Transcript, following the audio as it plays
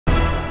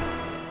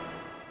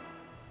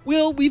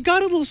Well, we've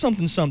got a little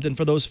something something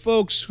for those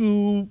folks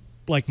who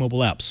like mobile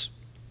apps,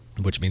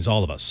 which means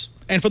all of us.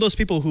 And for those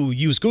people who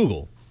use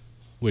Google,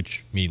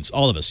 which means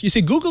all of us. You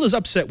see, Google is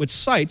upset with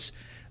sites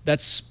that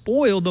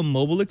spoil the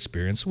mobile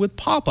experience with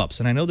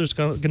pop-ups. And I know there's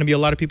going to be a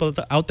lot of people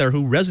out there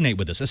who resonate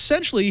with this.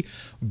 Essentially,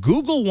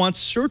 Google wants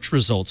search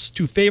results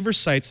to favor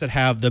sites that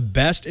have the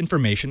best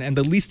information and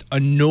the least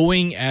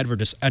annoying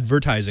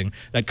advertising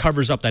that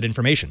covers up that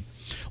information.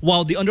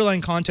 While the underlying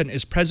content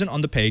is present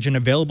on the page and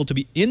available to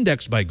be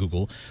indexed by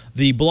Google,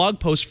 the blog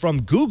post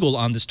from Google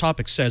on this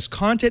topic says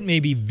content may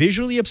be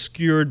visually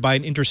obscured by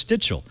an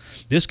interstitial.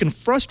 This can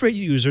frustrate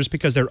users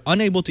because they're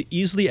unable to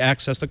easily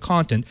access the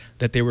content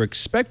that they were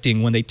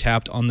expecting when they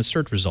tapped on the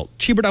search result.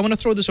 TWiT, I want to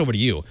throw this over to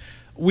you.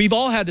 We've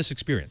all had this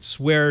experience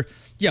where,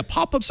 yeah,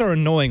 pop-ups are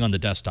annoying on the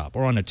desktop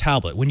or on a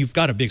tablet when you've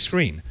got a big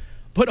screen.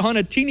 But on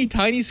a teeny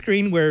tiny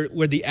screen where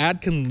the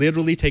ad can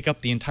literally take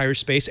up the entire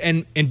space,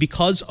 and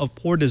because of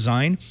poor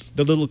design,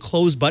 the little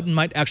close button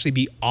might actually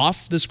be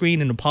off the screen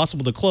and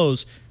impossible to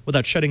close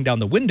without shutting down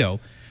the window,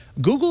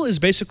 Google is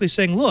basically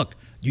saying, look,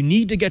 you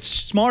need to get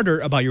smarter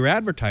about your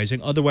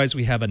advertising, otherwise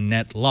we have a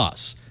net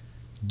loss.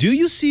 Do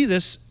you see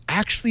this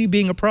actually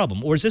being a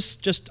problem, or is this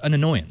just an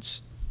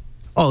annoyance?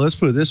 Oh, let's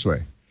put it this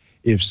way.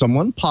 If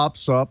someone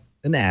pops up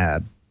an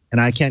ad and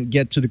I can't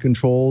get to the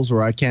controls,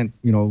 or I can't,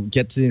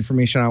 get to the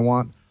information I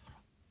want,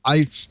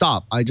 I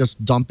stop. I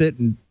just dump it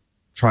and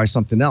try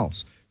something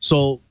else.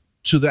 So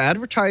to the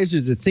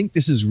advertisers that think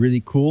this is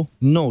really cool,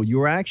 no,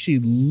 you're actually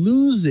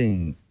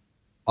losing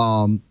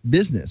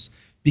business,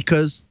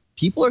 because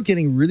people are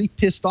getting really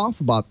pissed off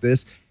about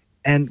this.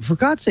 And for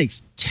God's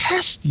sakes,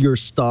 test your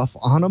stuff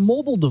on a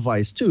mobile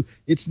device too.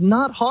 It's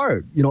not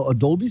hard.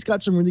 Adobe's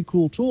got some really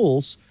cool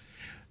tools.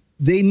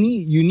 You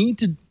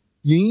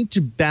need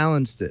to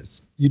balance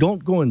this. You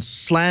don't go and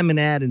slam an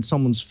ad in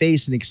someone's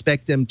face and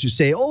expect them to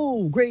say,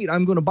 oh, great,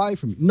 I'm going to buy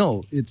from you.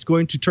 No, it's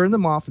going to turn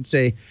them off and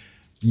say,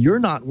 you're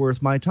not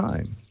worth my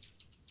time.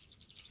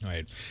 All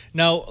right.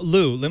 Now,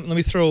 Lou, let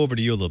me throw over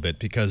to you a little bit,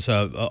 because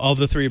of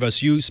the three of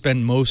us, you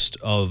spend most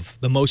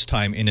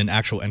time in an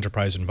actual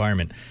enterprise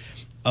environment.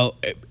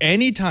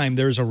 Anytime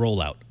there's a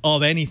rollout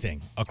of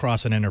anything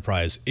across an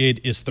enterprise,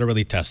 it is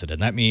thoroughly tested.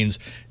 And that means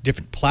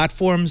different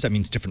platforms, that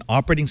means different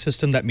operating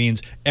system, that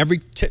means every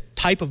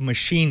type of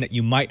machine that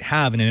you might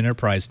have in an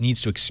enterprise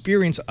needs to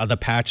experience the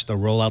patch, the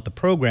rollout, the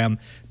program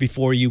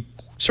before you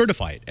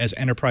certify it as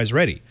enterprise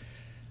ready.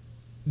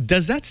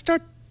 Does that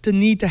start to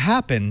need to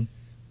happen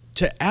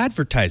to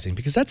advertising?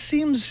 Because that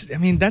seems,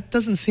 that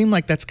doesn't seem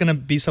like that's going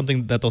to be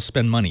something that they'll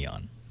spend money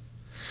on.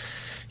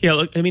 Yeah,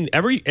 look,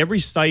 every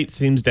site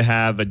seems to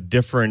have a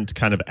different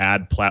kind of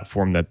ad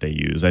platform that they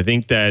use. I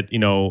think that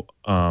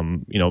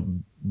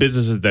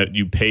businesses that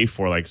you pay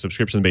for, like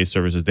subscription-based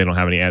services, they don't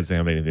have any ads, they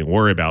don't have anything to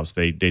worry about.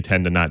 So they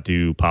tend to not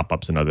do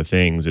pop-ups and other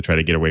things to try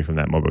to get away from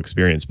that mobile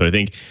experience. But I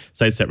think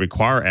sites that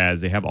require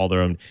ads, they have all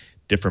their own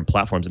different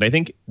platforms. And I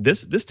think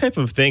this type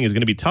of thing is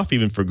going to be tough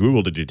even for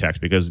Google to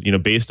detect, because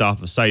based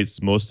off of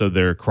sites, most of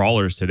their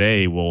crawlers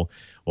today will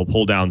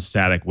pull down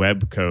static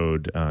web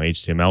code,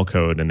 HTML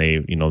code, and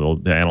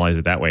they'll analyze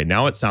it that way.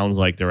 Now it sounds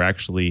like they're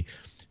actually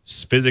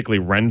physically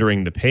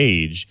rendering the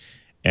page.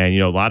 And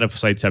a lot of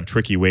sites have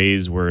tricky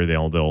ways where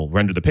they'll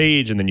render the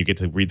page, and then you get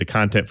to read the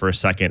content for a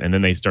second, and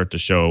then they start to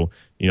show,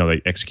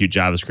 they execute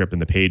JavaScript and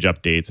the page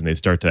updates, and they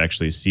start to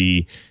actually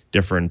see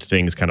different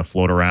things kind of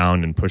float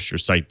around and push your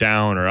site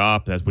down or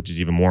up. Which is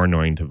even more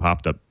annoying to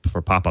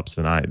pop-ups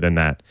than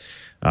that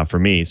for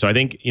me. So I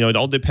think it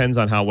all depends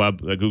on how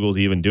Google's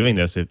even doing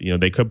this. If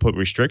they could put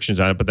restrictions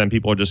on it, but then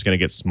people are just going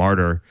to get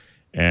smarter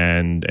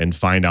and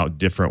find out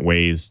different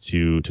ways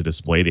to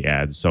display the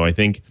ads. So I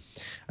think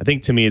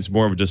to me it's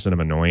more of just an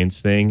annoyance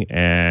thing,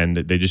 and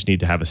they just need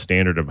to have a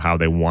standard of how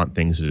they want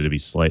things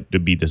to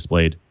be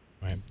displayed.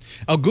 Right.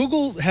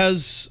 Google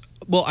has,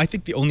 well, I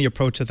think the only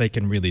approach that they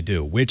can really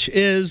do, which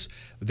is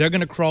they're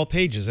going to crawl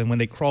pages, and when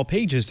they crawl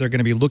pages, they're going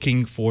to be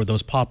looking for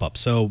those pop-ups.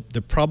 So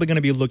they're probably going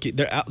to be looking,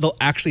 they'll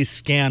actually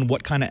scan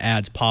what kind of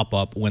ads pop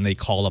up when they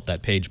call up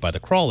that page by the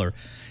crawler.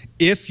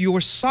 If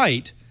your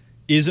site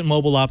isn't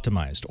mobile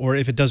optimized, or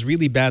if it does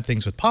really bad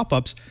things with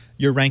pop-ups,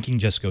 your ranking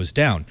just goes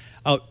down.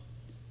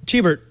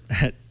 TWiT,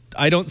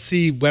 I don't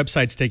see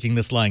websites taking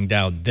this lying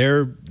down.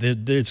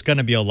 There's going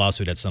to be a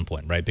lawsuit at some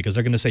point, right? Because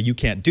they're going to say, you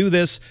can't do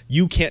this.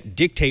 You can't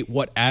dictate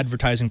what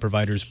advertising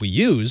providers we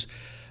use.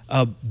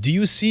 Do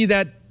you see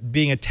that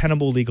being a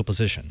tenable legal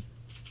position?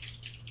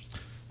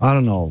 I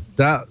don't know.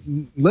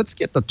 Let's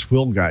get the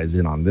Twill guys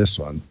in on this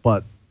one.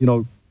 But,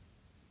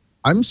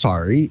 I'm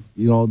sorry.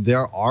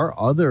 There are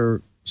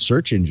other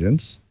search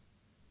engines,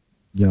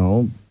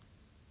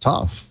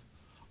 tough.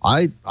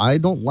 I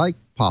don't like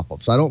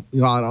pop-ups. I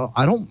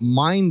don't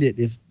mind it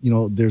if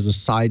there's a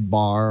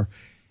sidebar,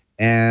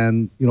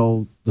 and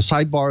the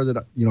sidebar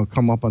that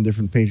come up on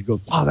different pages, go,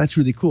 wow, that's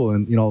really cool,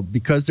 and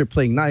because they're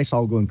playing nice,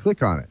 I'll go and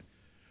click on it.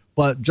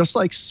 But just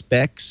like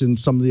Specs and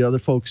some of the other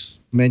folks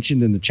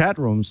mentioned in the chat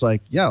rooms,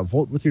 like, yeah,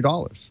 vote with your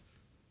dollars.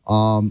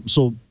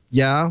 So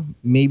yeah,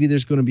 maybe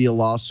there's going to be a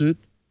lawsuit,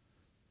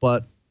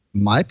 but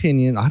in my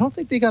opinion, I don't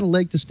think they got a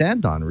leg to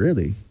stand on,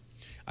 really.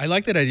 I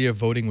like that idea of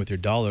voting with your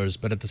dollars,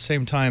 but at the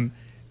same time,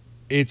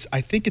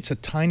 I think it's a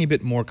tiny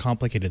bit more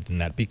complicated than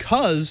that,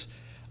 because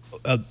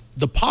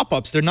the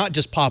pop-ups, they're not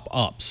just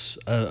pop-ups.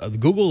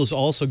 Google is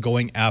also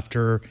going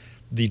after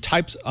the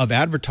types of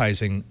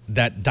advertising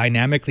that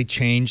dynamically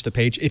change the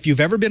page. If you've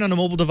ever been on a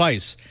mobile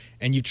device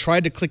and you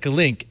tried to click a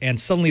link and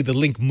suddenly the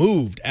link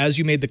moved as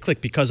you made the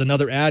click because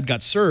another ad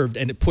got served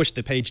and it pushed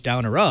the page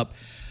down or up,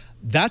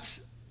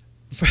 that's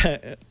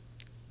the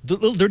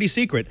little dirty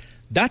secret.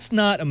 That's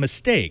not a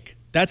mistake.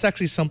 That's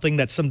actually something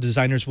that some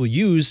designers will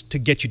use to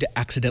get you to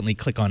accidentally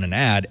click on an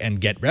ad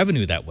and get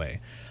revenue that way.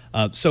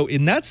 So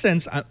in that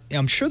sense,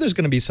 I'm sure there's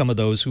going to be some of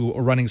those who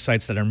are running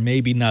sites that are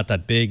maybe not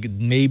that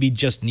big, maybe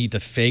just need to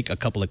fake a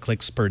couple of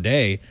clicks per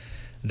day,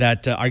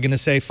 that are going to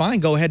say, fine,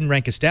 go ahead and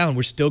rank us down.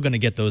 We're still going to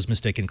get those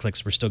mistaken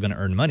clicks. We're still going to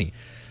earn money.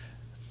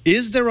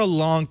 Is there a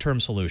long-term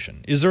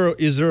solution? Is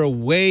there a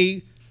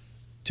way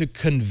to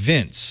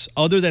convince,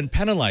 other than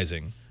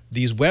penalizing,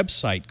 these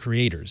website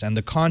creators and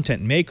the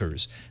content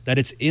makers that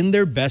it's in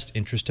their best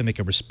interest to make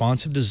a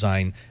responsive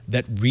design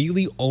that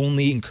really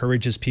only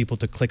encourages people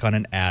to click on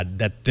an ad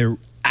that they're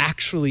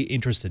actually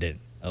interested in?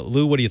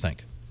 Lou, what do you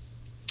think?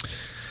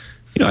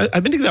 You know,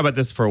 I've been thinking about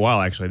this for a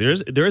while, actually.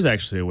 There is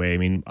actually a way. I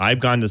mean, I've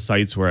gone to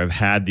sites where I've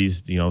had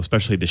these, you know,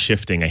 especially the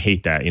shifting. I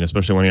hate that, you know,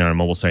 especially when you're on a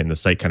mobile site and the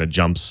site kind of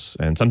jumps.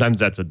 And sometimes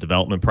that's a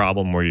development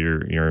problem where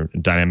you're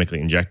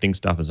dynamically injecting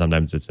stuff, and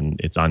sometimes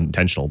it's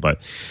unintentional.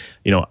 But,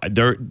 you know,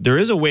 there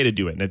is a way to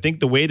do it. And I think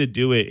the way to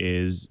do it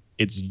is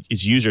it's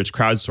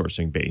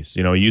crowdsourcing based.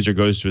 You know, a user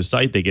goes to a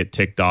site, they get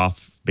ticked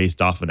off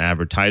based off an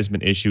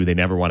advertisement issue. They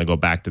never want to go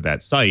back to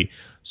that site.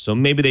 So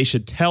maybe they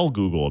should tell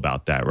Google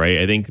about that, right?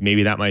 I think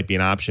maybe that might be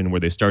an option where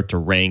they start to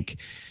rank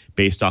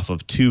based off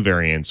of two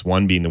variants,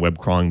 one being the web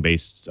crawling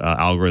based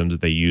algorithms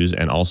that they use,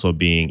 and also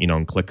being, you know,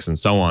 in clicks and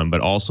so on,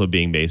 but also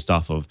being based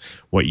off of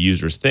what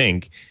users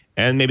think.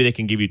 And maybe they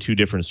can give you two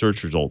different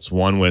search results.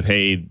 One with,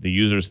 hey, the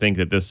users think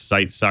that this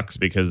site sucks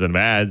because of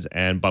ads,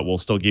 but we'll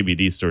still give you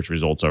these search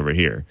results over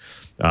here.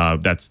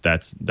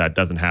 That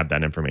doesn't have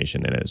that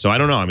information in it. So I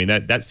don't know. I mean,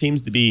 that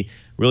seems to be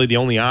really the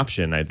only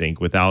option, I think,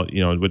 without,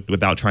 you know,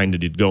 without trying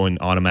to go and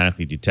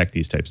automatically detect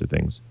these types of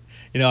things.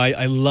 You know,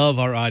 I love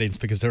our audience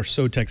because they're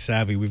so tech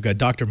savvy. We've got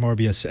Dr.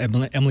 Morbius,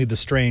 Emily the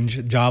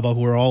Strange, Java,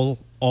 who are all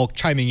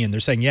chiming in. They're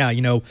saying, yeah,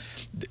 you know,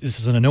 this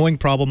is an annoying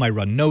problem. I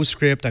run no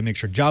script. I make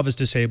sure Java's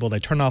disabled. I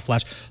turn off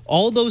Flash.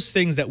 All those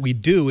things that we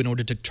do in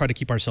order to try to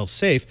keep ourselves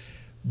safe.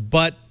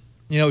 But,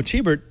 you know,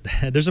 Tibert,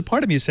 there's a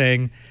part of me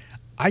saying,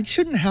 I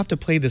shouldn't have to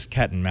play this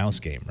cat and mouse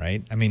game,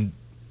 right? I mean,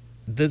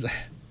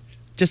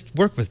 just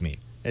work with me.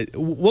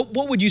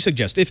 What would you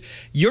suggest?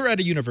 If you're at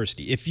a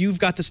university, if you've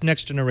got this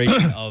next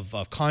generation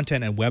of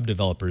content and web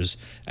developers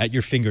at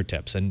your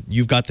fingertips and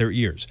you've got their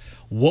ears,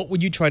 what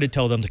would you try to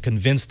tell them to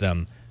convince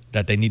them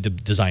that they need to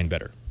design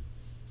better?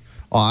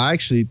 Well, I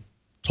actually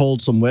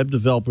told some web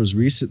developers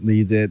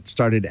recently that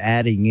started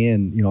adding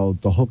in, you know,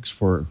 the hooks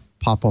for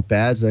pop-up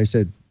ads. I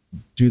said,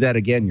 do that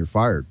again, you're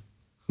fired.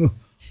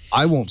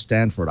 I won't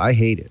stand for it. I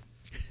hate it.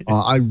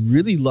 I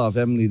really love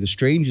Emily the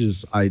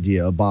Strange's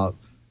idea about,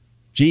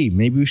 gee,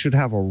 maybe we should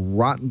have a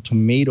Rotten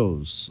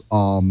Tomatoes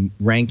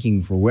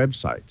ranking for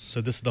websites. So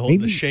this is the whole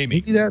the shaming.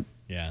 Maybe that.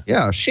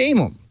 Yeah, shame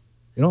them.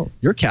 You know,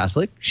 you're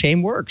Catholic.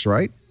 Shame works,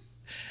 right?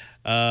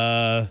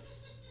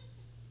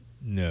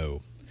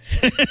 No.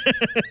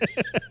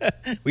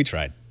 We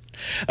tried.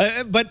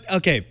 But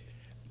okay,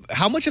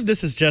 how much of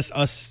this is just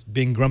us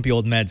being grumpy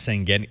old men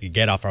saying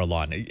get off our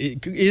lawn?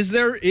 Is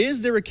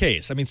there a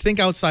case? I mean, think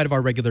outside of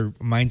our regular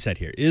mindset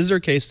here. Is there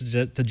a case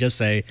to just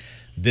say,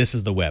 this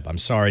is the web. I'm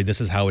sorry, this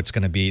is how it's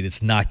going to be.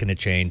 It's not going to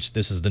change.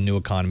 This is the new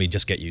economy.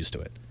 Just get used to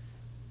it.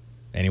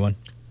 Anyone?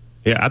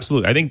 Yeah,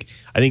 absolutely. I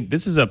think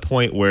this is a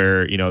point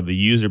where, you know, the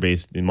user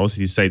base in most of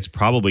these sites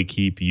probably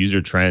keep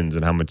user trends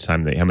and how much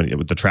time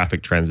with the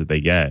traffic trends that they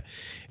get.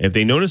 If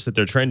they notice that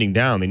they're trending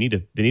down, they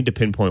need to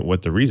pinpoint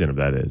what the reason of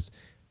that is.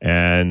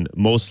 And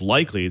most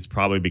likely it's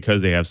probably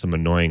because they have some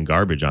annoying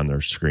garbage on their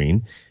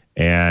screen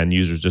and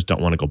users just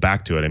don't want to go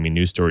back to it. I mean,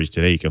 news stories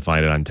today, you can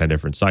find it on 10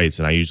 different sites,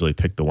 and I usually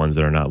pick the ones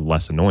that are not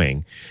less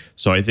annoying.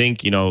 So I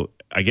think, you know,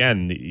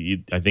 again,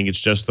 I think it's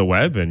just the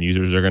web, and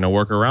users are going to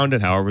work around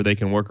it however they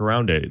can work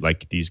around it.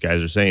 Like these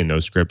guys are saying, no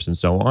scripts and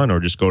so on, or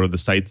just go to the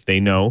sites they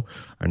know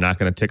are not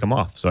going to tick them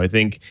off. So I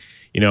think,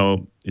 you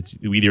know,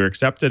 we either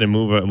accept it and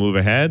move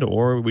ahead,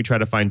 or we try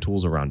to find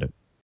tools around it.